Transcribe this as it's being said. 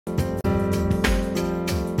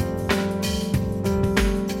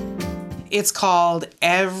it's called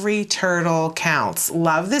Every Turtle Counts.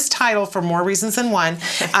 Love this title for more reasons than one.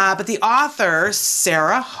 But the author,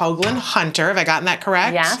 Sarah Hoagland Hunter, have I gotten that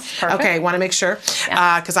correct? Yes, perfect. Okay, want to make sure.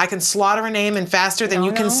 Because I can slaughter a name and faster than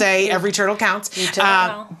you can say Every Turtle Counts. You did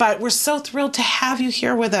well. But we're so thrilled to have you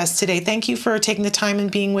here with us today. Thank you for taking the time and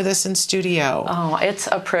being with us in studio. Oh, it's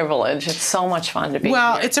a privilege. It's so much fun to be here.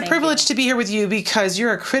 Well, it's a privilege to be here with you because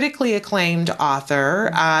you're a critically acclaimed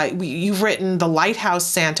author. You've written The Lighthouse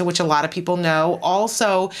Santa, which a lot of people know.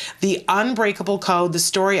 Also, The Unbreakable Code, the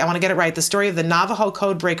story, I want to get it right, the story of the Navajo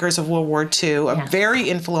code breakers of World War II, a very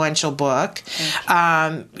influential book.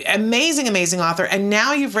 Amazing, amazing author. And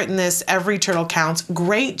now you've written this Every Turtle Counts,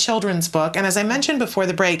 great children's book. And as I mentioned before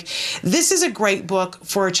the break, this is a great book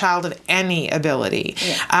for a child of any ability.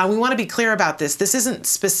 We want to be clear about this. This isn't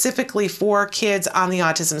specifically for kids on the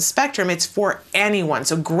autism spectrum. It's for anyone.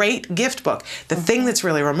 So great gift book. The thing that's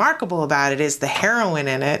really remarkable about it is the heroine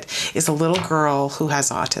in it is a little girl who has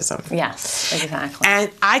autism. Yes, exactly.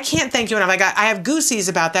 And I can't thank you enough. I have goosies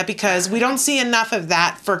about that because we don't see enough of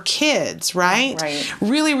that for kids, right? Right.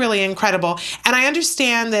 Really, really incredible. And I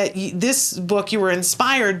understand that this book, you were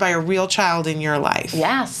inspired by a real child in your life.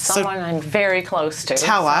 Yes, someone I'm very close to.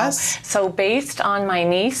 Tell us. So based on my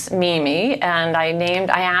niece, Mimi, and I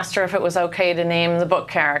asked her if it was okay to name the book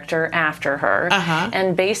character after her,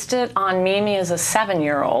 and based it on Mimi as a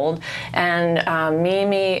 7-year-old, and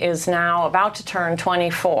Mimi is now about to turn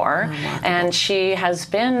 24, and she has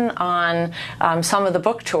been on some of the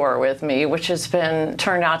book tour with me, which has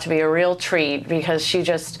turned out to be a real treat because she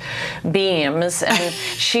just beams, and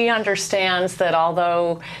she understands that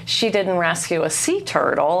although she didn't rescue a sea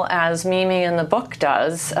turtle, as Mimi in the book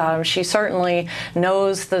does, she certainly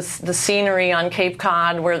knows the scenery on Cape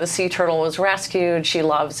Cod where the sea turtle was rescued. She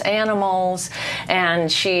loves animals,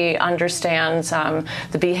 and she understands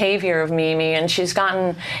the behavior of Mimi, and she's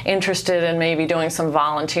gotten interested in maybe doing some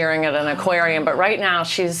volunteering at an aquarium, but right now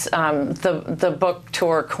she's the book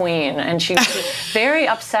tour queen, and she's very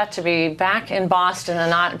upset to be back in Boston and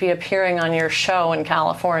not be appearing on your show in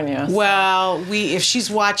California. So. Well, if she's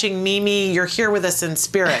watching, Mimi, you're here with us in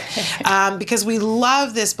spirit because we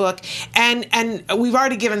love this book, and we've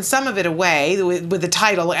already given some of it away with the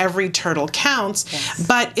title Every Turtle Counts,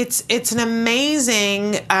 but it's an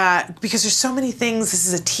amazing because there's so many things. This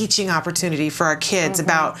is a teaching opportunity for our kids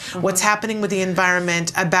about what's happening with the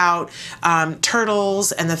environment, about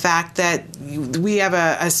turtles, and the fact that we have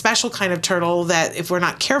a special kind of turtle that if we're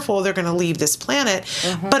not careful, they're going to leave this planet,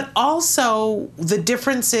 but also the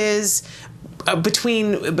differences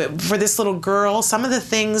for this little girl, some of the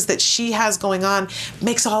things that she has going on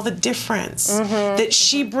makes all the difference. That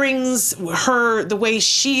she brings the way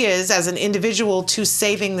she is as an individual to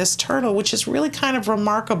saving this turtle, which is really kind of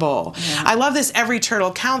remarkable. I love this Every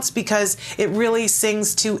Turtle Counts because it really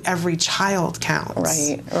sings to every child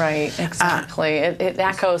counts. Right, exactly. It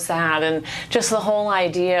echoes that, and just the whole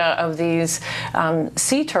idea of these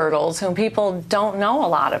sea turtles whom people don't know a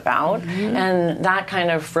lot about, and that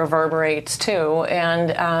kind of reverberates too.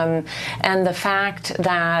 And the fact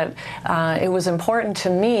that it was important to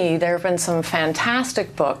me. There have been some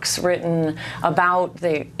fantastic books written about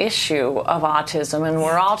the issue of autism, and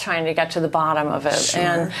we're all trying to get to the bottom of it.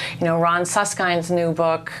 And Ron Suskind's new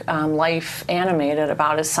book, Life Animated,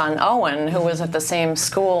 about his son Owen, who was at the same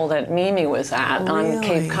school that Mimi was at on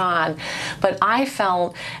Cape Cod. But I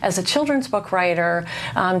felt, as a children's book writer,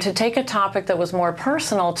 to take a topic that was more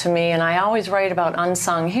personal to me, and I always write about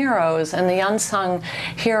unsung heroes, and the unsung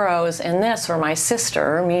heroes in this were my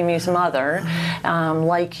sister, Mimi's mother,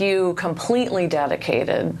 like you, completely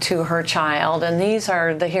dedicated to her child, and these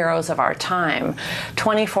are the heroes of our time,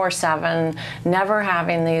 24/7, never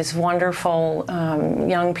having these wonderful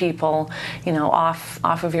young people,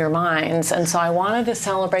 off of your minds. And so I wanted to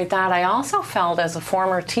celebrate that. I also felt, as a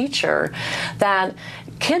former teacher, that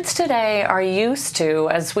kids today are used to,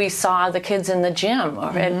 as we saw the kids in the gym,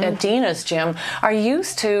 at Dina's gym, are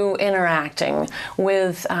used to interacting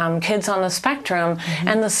with kids on the spectrum,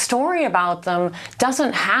 and the story about them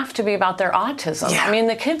doesn't have to be about their autism. I mean,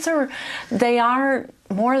 the kids they are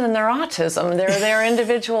more than their autism. They're their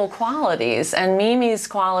individual qualities, and Mimi's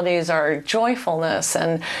qualities are joyfulness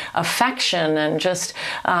and affection and just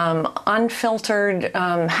unfiltered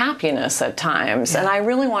happiness at times. And I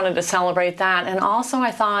really wanted to celebrate that. And also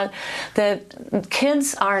I thought that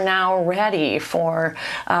kids are now ready for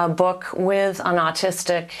a book with an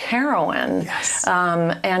autistic heroine.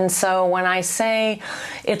 And so when I say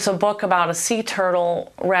it's a book about a sea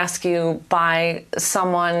turtle rescue by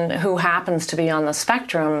someone who happens to be on the spectrum,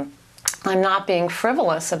 I'm not being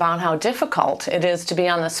frivolous about how difficult it is to be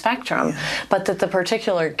on the spectrum, but that the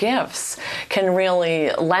particular gifts can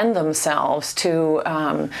really lend themselves to,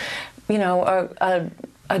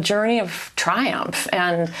 a journey of triumph.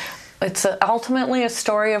 And it's ultimately a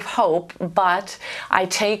story of hope, but I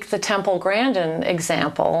take the Temple Grandin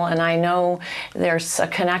example, and I know there's a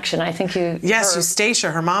connection. I think you... Yes, Eustacia,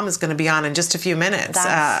 her mom, is going to be on in just a few minutes.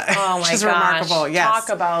 Oh my she's gosh. remarkable, yes.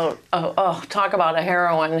 Talk about a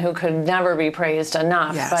heroine who could never be praised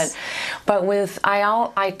enough. Yes. But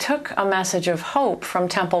I took a message of hope from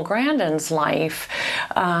Temple Grandin's life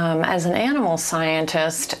as an animal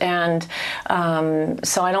scientist, and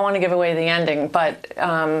so I don't want to give away the ending, but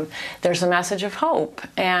there's a message of hope,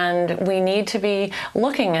 and we need to be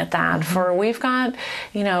looking at that. For we've got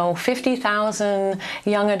 50,000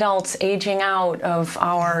 young adults aging out of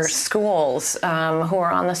our schools who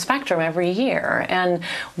are on the spectrum every year, and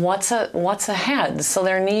what's ahead. So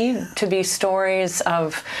there need to be stories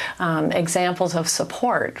of examples of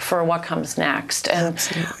support for what comes next. And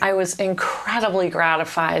Absolutely. I was incredibly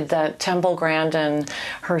gratified that Temple Grandin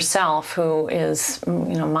herself, who is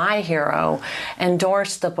my hero,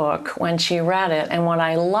 endorsed the book when she read it. And what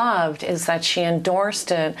I loved is that she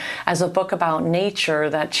endorsed it as a book about nature,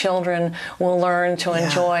 that children will learn to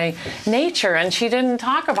enjoy nature. And she didn't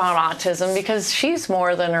talk about autism because she's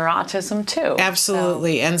more than her autism too.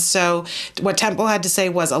 Absolutely. And so what Temple had to say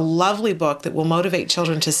was a lovely book that will motivate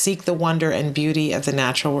children to seek the wonder and beauty of the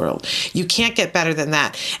natural world. You can't get better than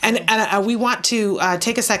that. And we want to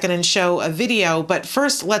take a second and show a video, but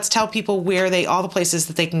first let's tell people where all the places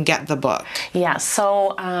that they can get the book. Yes.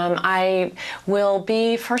 So I will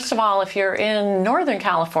be, first of all, if you're in Northern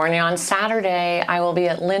California, on Saturday, I will be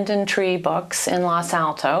at Linden Tree Books in Los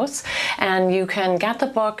Altos, and you can get the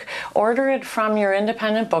book, order it from your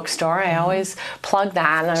independent bookstore. I always plug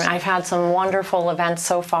that, and I've had some wonderful events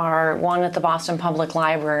so far, one at the Boston Public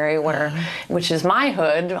Library, which is my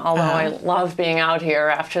hood, although I love being out here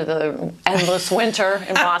after the endless winter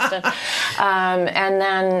in Boston. And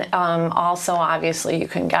then also, obviously, you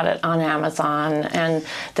can get it on Amazon, and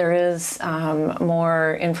there is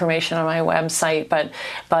more information on my website, but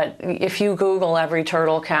if you Google Every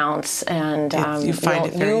Turtle Counts, and you find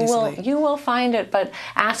it very easily. You will find it, but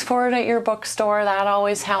ask for it at your bookstore. That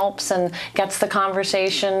always helps and gets the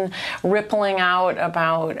conversation rippling out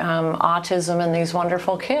about autism and these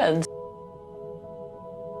wonderful kids.